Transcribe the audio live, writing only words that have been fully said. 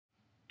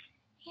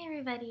Hey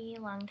everybody,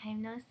 long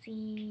time no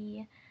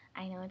see.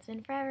 I know it's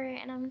been forever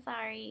and I'm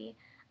sorry.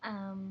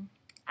 Um,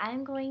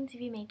 I'm going to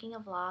be making a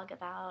vlog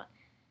about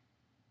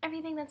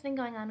everything that's been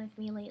going on with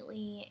me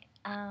lately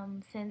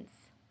since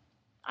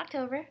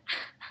October.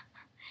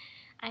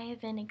 I have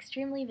been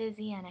extremely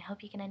busy and I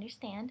hope you can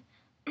understand.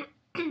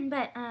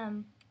 but,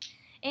 and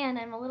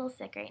I'm a little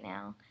sick right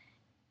now.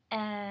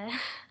 Uh,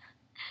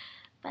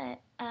 I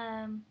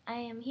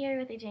am here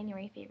with a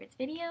January favorites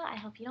video. I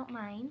hope you don't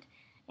mind.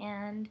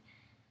 And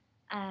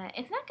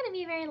it's not going to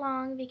be very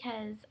long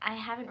because I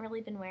haven't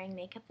really been wearing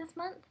makeup this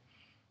month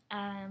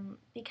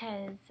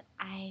because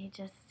I've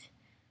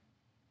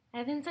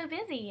been so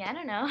busy. I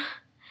don't know.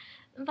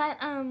 But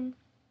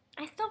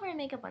I still wear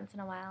makeup once in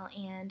a while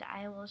and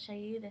I will show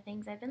you the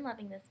things I've been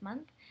loving this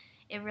month.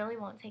 It really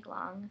won't take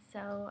long,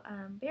 so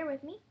bear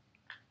with me.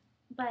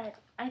 But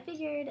I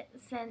figured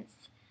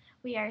since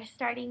we are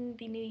starting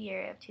the new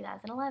year of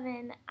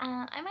 2011,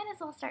 I might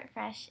as well start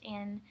fresh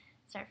and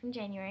start from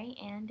January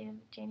and do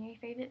a January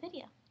favorite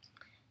video.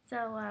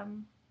 So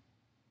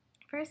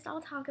first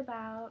I'll talk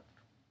about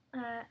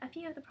a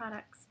few of the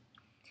products.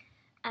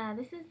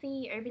 This is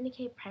the Urban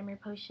Decay Primer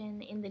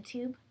Potion in the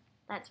tube.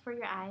 That's for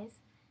your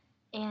eyes.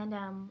 And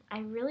I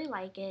really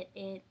like it.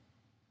 It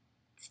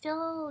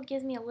still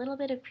gives me a little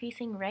bit of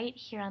creasing right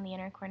here on the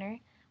inner corner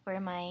where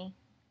my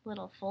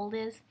little fold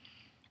is.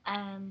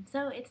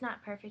 So it's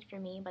not perfect for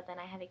me, but then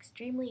I have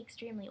extremely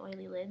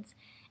oily lids,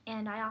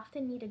 and I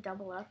often need to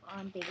double up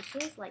on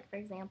bases. Like for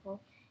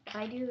example, if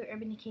I do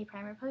Urban Decay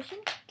Primer Potion,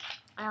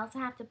 I also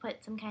have to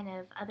put some kind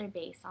of other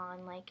base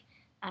on, like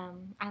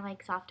I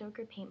like Soft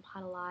Ochre Paint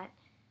Pot a lot,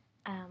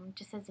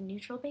 just as a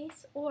neutral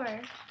base, or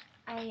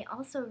I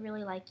also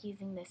really like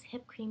using this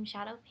Hip Cream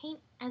Shadow Paint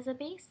as a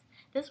base.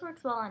 This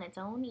works well on its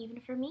own, even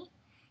for me,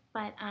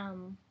 but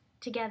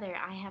together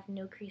I have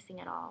no creasing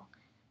at all.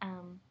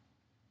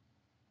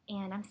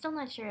 And I'm still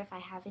not sure if I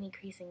have any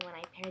creasing when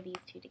I pair these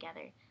two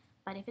together.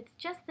 But if it's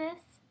just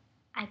this,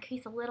 I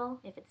crease a little.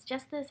 If it's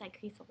just this, I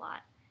crease a lot,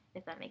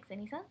 if that makes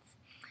any sense.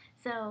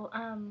 So,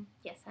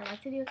 yes, I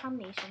like to do a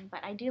combination,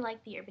 but I do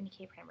like the Urban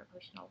Decay Primer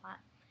Potion a lot.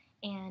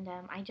 And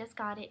I just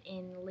got it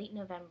in late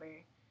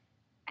November,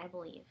 I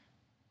believe.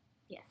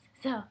 Yes,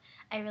 so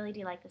I really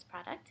do like this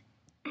product.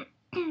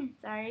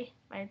 Sorry,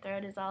 my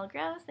throat is all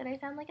gross and I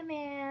sound like a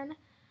man.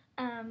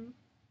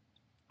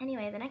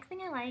 Anyway, the next thing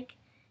I like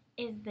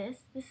is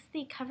this. This is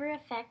the Cover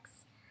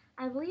FX.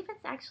 I believe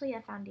it's actually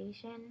a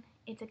foundation.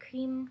 It's a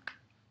cream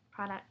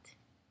product,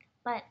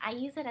 but I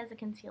use it as a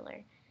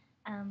concealer.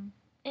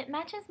 It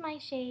matches my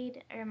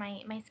shade, or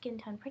my skin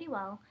tone pretty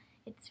well.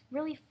 It's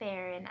really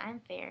fair, and I'm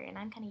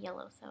kind of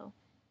yellow, so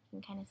you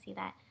can kind of see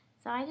that.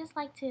 So I just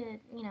like to,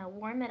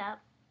 warm it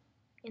up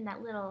in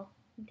that little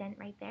dent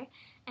right there,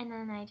 and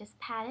then I just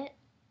pat it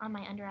on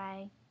my under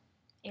eye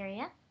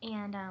area,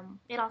 and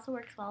it also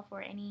works well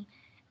for any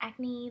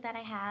acne that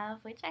I have,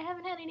 which I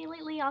haven't had any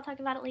lately. I'll talk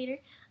about it later.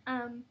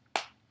 Um,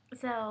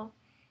 so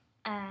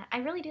I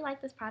really do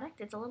like this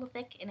product. It's a little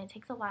thick and it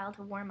takes a while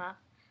to warm up,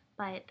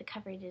 but the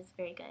coverage is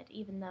very good,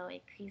 even though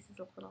it creases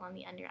a little on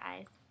the under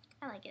eyes.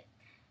 I like it.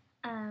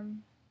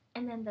 And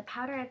then the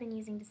powder I've been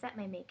using to set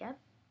my makeup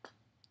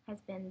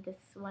has been this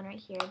one right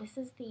here. This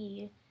is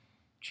the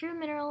True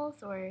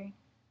Minerals, or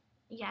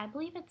yeah, I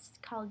believe it's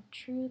called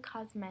True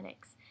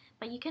Cosmetics.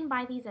 But you can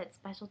buy these at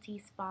specialty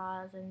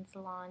spas and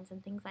salons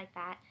and things like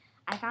that.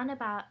 I found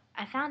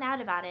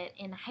out about it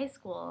in high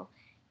school,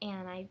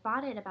 and I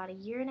bought it about a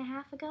year and a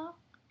half ago,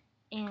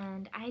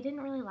 and I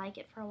didn't really like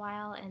it for a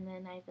while, and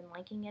then I've been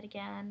liking it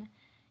again,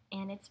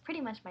 and it's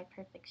pretty much my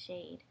perfect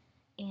shade.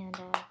 And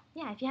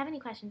yeah, if you have any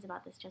questions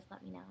about this, just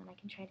let me know, and I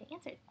can try to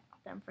answer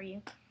them for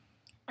you.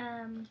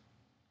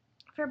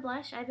 For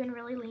blush, I've been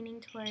really leaning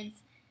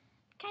towards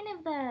kind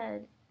of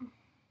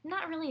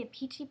not really a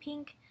peachy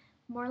pink,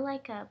 more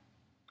like a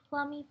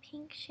plummy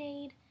pink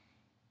shade.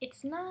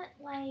 It's not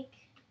like,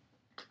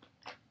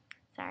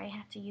 sorry, I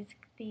have to use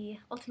the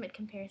ultimate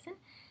comparison.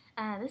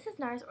 This is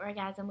NARS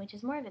Orgasm, which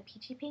is more of a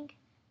peachy pink.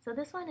 So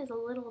this one is a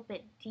little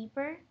bit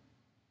deeper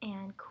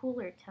and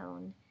cooler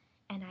toned,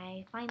 and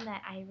I find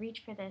that I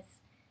reach for this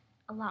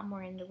a lot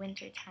more in the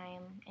winter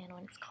time and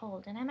when it's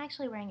cold, and I'm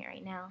actually wearing it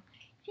right now,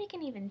 if you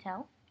can even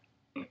tell.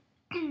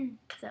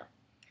 So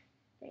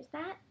there's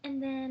that,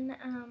 and then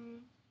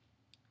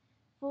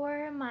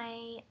for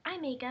my eye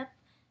makeup,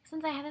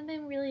 since I haven't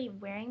been really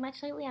wearing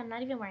much lately, I'm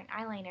not even wearing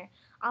eyeliner.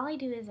 All I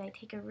do is I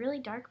take a really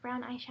dark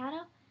brown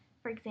eyeshadow.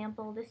 For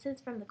example, this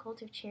is from the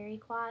Cult of Cherry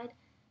quad,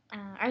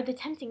 or the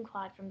Tempting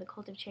quad from the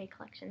Cult of Cherry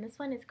collection. This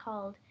one is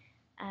called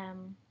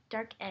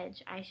Dark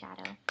Edge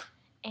eyeshadow.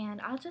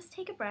 And I'll just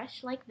take a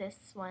brush like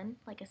this one,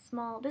 like a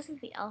small, this is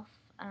the e.l.f.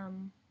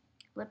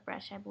 Lip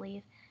brush, I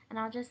believe, and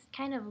I'll just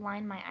kind of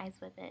line my eyes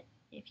with it,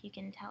 if you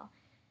can tell.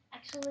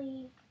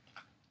 Actually,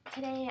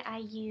 today I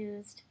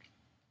used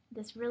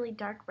this really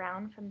dark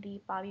brown from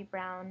the Bobbi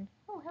Brown,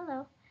 oh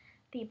hello,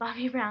 the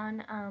Bobbi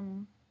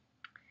Brown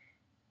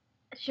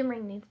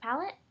Shimmering Nudes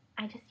palette.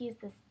 I just used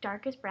this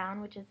darkest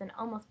brown, which is an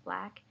almost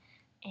black,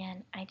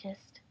 and I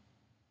just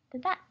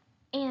did that.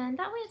 And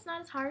that way it's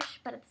not as harsh,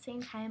 but at the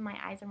same time my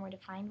eyes are more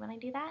defined when I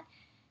do that.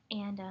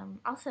 And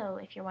also,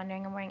 if you're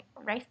wondering, I'm wearing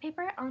rice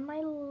paper on my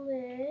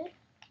lid.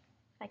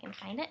 If I can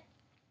find it.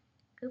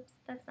 Oops,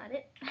 that's not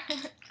it.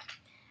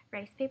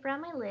 Rice paper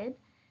on my lid.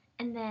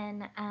 And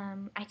then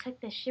I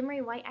took this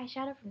shimmery white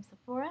eyeshadow from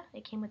Sephora.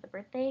 It came with a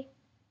birthday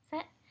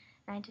set.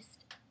 And I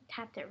just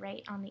tapped it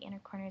right on the inner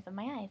corners of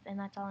my eyes. And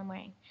that's all I'm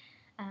wearing,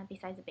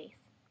 besides a base.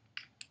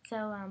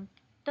 So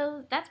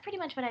that's pretty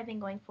much what I've been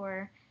going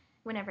for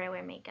whenever I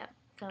wear makeup.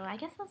 So I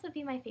guess those would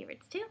be my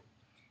favorites too.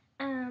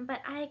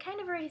 But I kind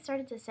of already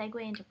started to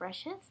segue into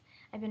brushes.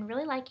 I've been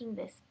really liking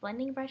this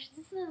blending brush.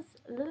 This is,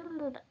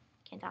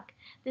 can't talk.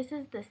 This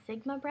is the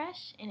Sigma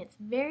brush, and it's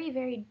very,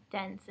 very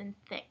dense and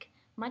thick,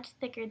 much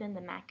thicker than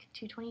the MAC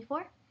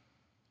 224.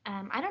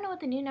 I don't know what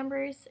the new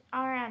numbers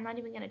are. I'm not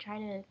even going to try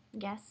to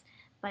guess,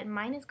 but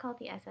mine is called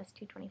the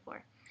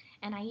SS224.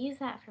 And I use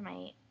that for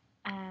my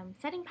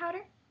setting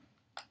powder.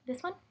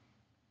 This one,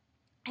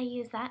 I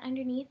use that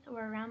underneath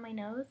or around my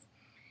nose.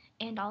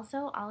 And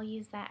also, I'll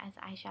use that as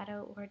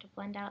eyeshadow or to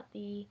blend out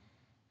the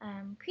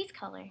crease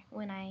color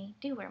when I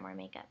do wear more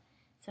makeup.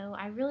 So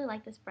I really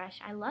like this brush.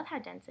 I love how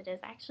dense it is.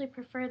 I actually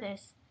prefer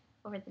this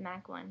over the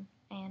MAC one.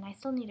 And I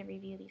still need to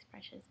review these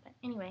brushes. But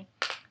anyway,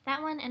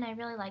 that one, and I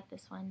really like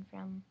this one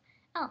from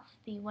e.l.f.,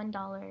 the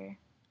 $1.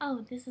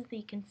 Oh, this is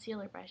the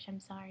concealer brush. I'm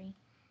sorry.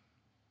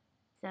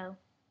 So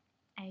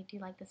I do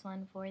like this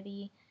one for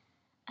the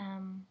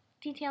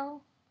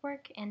detail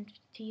work and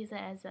to use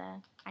it as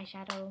a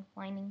eyeshadow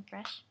lining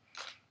brush.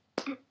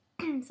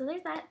 So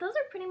there's that. Those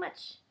are pretty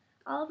much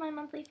all of my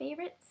monthly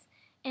favorites.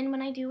 And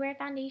when I do wear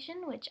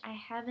foundation, which I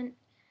haven't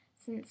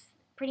since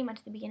pretty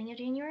much the beginning of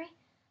January,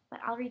 but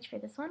I'll reach for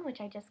this one,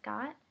 which I just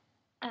got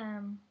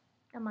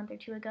a month or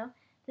two ago.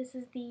 This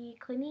is the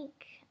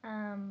Clinique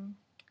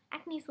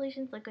Acne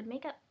Solutions Liquid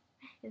Makeup,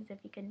 as if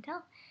you couldn't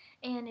tell.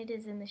 And it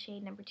is in the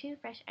shade number 2,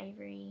 Fresh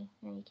Ivory.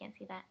 No, you can't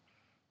see that.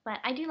 But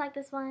I do like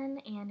this one,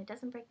 and it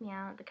doesn't break me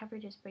out. The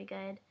coverage is pretty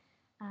good.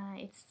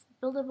 It's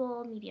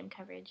buildable, medium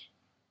coverage.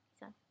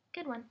 So,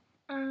 good one.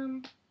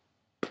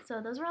 So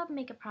those are all the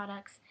makeup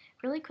products.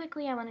 Really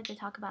quickly, I wanted to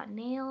talk about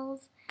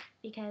nails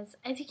because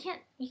as you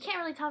can't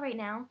really tell right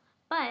now,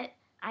 but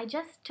I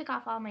just took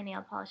off all my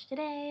nail polish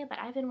today, but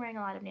I've been wearing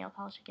a lot of nail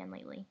polish again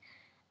lately.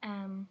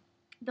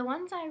 The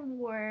ones I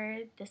wore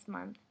this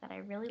month that I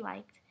really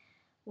liked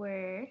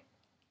were,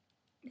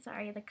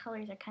 sorry, the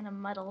colors are kind of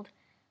muddled.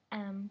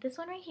 This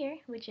one right here,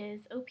 which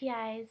is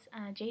OPI's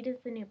Jade is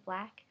the New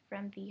Black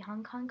from the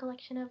Hong Kong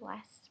collection of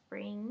last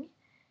spring.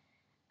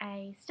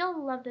 I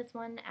still love this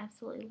one,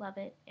 absolutely love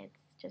it.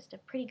 It's just a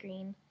pretty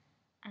green.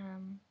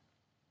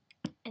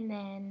 And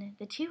then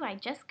the two I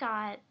just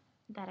got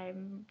that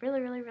I'm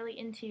really, really, really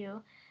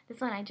into,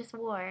 this one I just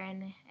wore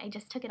and I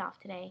just took it off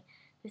today.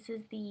 This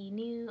is the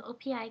new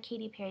OPI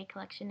Katy Perry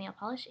collection nail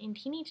polish in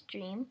Teenage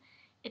Dream.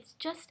 It's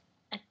just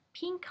a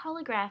pink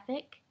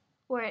holographic,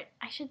 or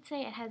I should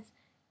say it has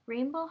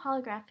rainbow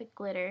holographic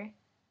glitter,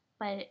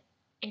 but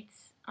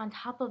it's on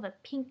top of a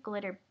pink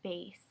glitter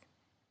base,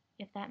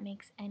 if that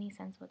makes any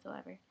sense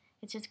whatsoever.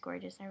 It's just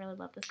gorgeous. I really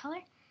love this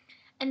color.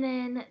 And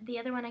then the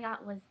other one I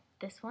got was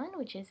this one,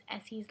 which is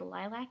Essie's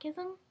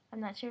Lilacism. I'm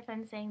not sure if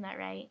I'm saying that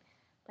right,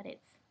 but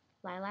it's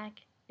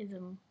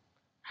Lilacism.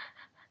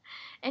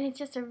 And it's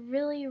just a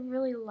really,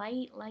 really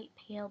light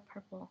pale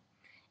purple.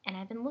 And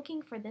I've been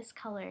looking for this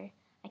color,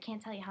 I can't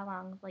tell you how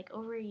long, like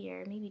over a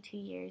year, maybe 2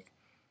 years.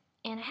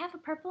 And I have a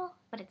purple,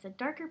 but it's a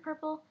darker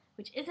purple,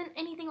 which isn't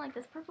anything like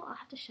this purple. I'll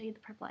have to show you the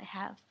purple I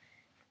have.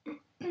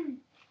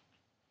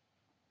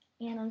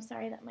 And I'm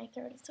sorry that my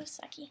throat is so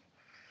sucky.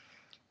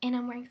 And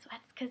I'm wearing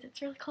sweats because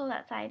it's really cold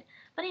outside.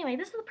 But anyway,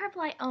 this is the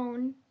purple I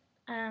own,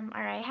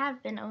 or I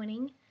have been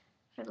owning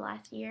for the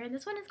last year.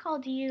 This one is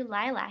called Do You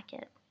Lilac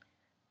It?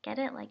 Get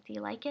it? Like, do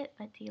you like it,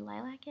 but do you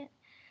lilac it?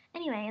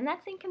 Anyway, and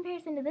that's in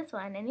comparison to this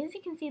one. And as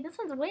you can see, this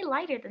one's way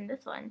lighter than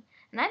this one.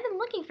 And I've been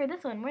looking for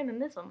this one more than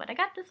this one, but I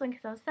got this one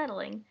because I was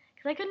settling,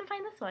 because I couldn't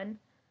find this one.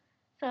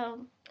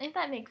 So, if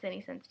that makes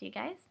any sense to you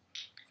guys.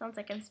 Sounds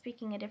like I'm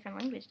speaking a different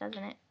language,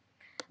 doesn't it?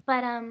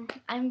 But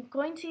I'm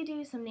going to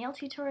do some nail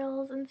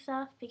tutorials and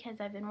stuff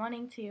because I've been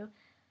wanting to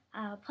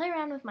play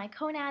around with my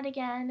conad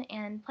again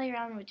and play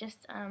around with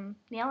just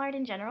nail art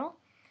in general.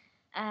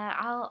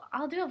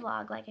 I'll do a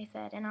vlog, like I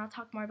said, and I'll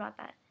talk more about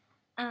that.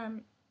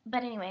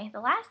 But anyway, the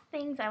last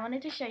things I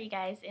wanted to show you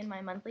guys in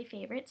my monthly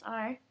favorites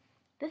are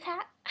this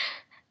hat,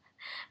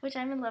 which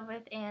I'm in love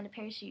with, and a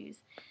pair of shoes.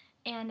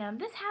 And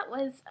this hat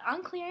was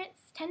on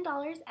clearance, $10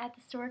 at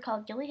the store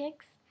called Gilly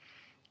Hicks.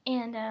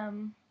 And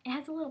it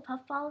has a little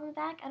puff ball in the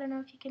back. I don't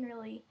know if you can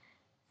really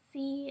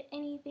see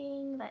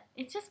anything, but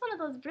it's just one of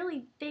those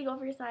really big,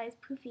 oversized,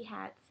 poofy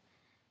hats,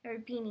 or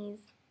beanies,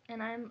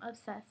 and I'm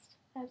obsessed.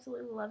 I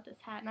absolutely love this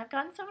hat, and I've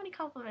gotten so many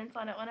compliments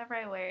on it whenever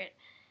I wear it,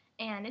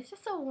 and it's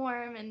just so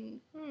warm, and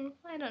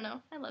I don't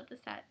know, I love this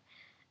hat.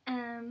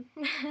 And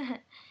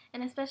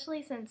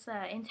especially since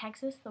in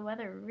Texas the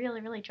weather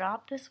really, really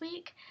dropped this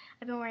week,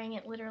 I've been wearing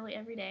it literally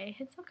every day.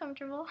 It's so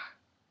comfortable.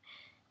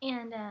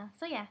 And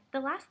so yeah, the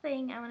last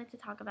thing I wanted to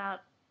talk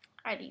about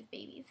are these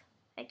babies.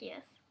 Heck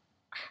yes.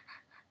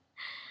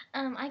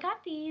 I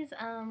got these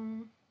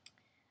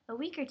a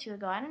week or two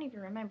ago. I don't even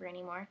remember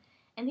anymore.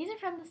 And these are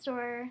from the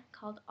store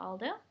called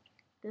Aldo.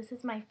 This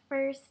is my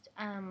first,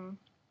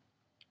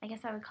 I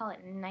guess I would call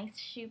it nice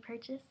shoe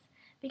purchase.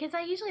 Because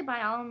I usually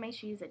buy all of my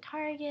shoes at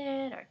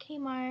Target or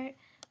Kmart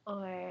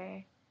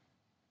or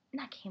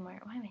not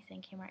Kmart. Why am I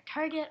saying Kmart?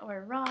 Target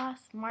or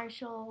Ross,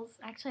 Marshalls.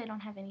 Actually, I don't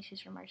have any shoes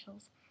from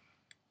Marshalls.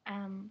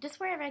 Just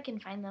wherever I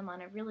can find them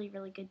on a really,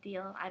 really good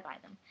deal, I buy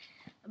them.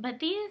 But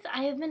these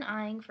I have been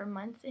eyeing for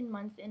months and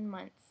months and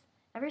months.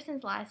 Ever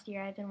since last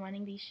year, I've been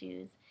wanting these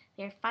shoes.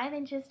 They're 5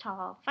 inches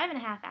tall,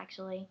 5.5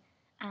 actually.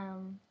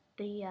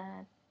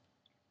 The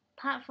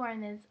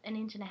platform is an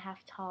inch and a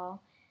half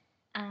tall.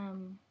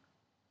 Um,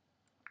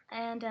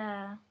 and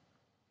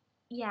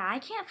yeah, I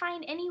can't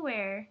find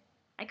anywhere.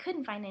 I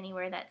couldn't find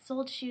anywhere that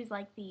sold shoes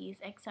like these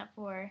except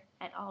for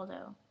at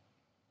Aldo.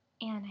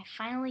 And I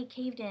finally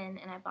caved in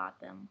and I bought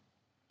them.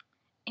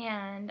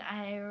 And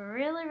I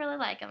really, really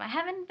like them. I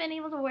haven't been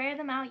able to wear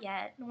them out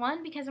yet.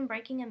 One, because I'm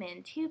breaking them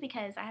in. Two,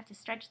 because I have to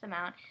stretch them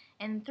out.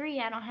 And three,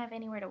 I don't have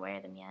anywhere to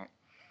wear them yet.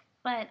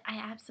 But I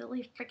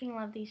absolutely freaking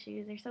love these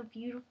shoes. They're so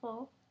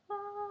beautiful.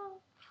 Oh,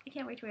 I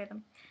can't wait to wear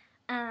them.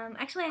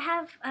 Actually, I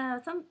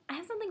have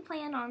something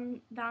planned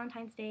on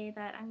Valentine's Day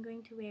that I'm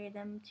going to wear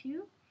them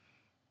to.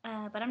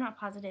 But I'm not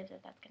positive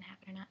if that's gonna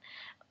happen or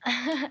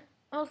not.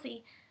 We'll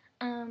see.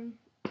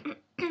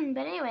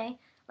 But anyway,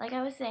 like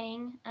I was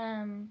saying,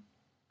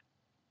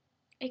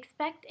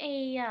 expect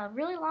a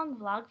really long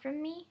vlog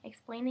from me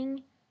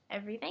explaining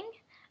everything.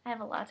 I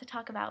have a lot to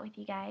talk about with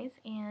you guys,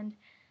 and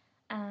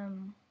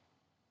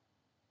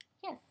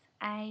yes,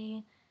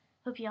 I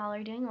hope you all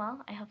are doing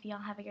well. I hope you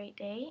all have a great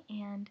day,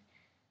 and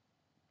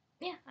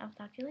yeah, I will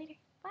talk to you later.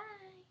 Bye!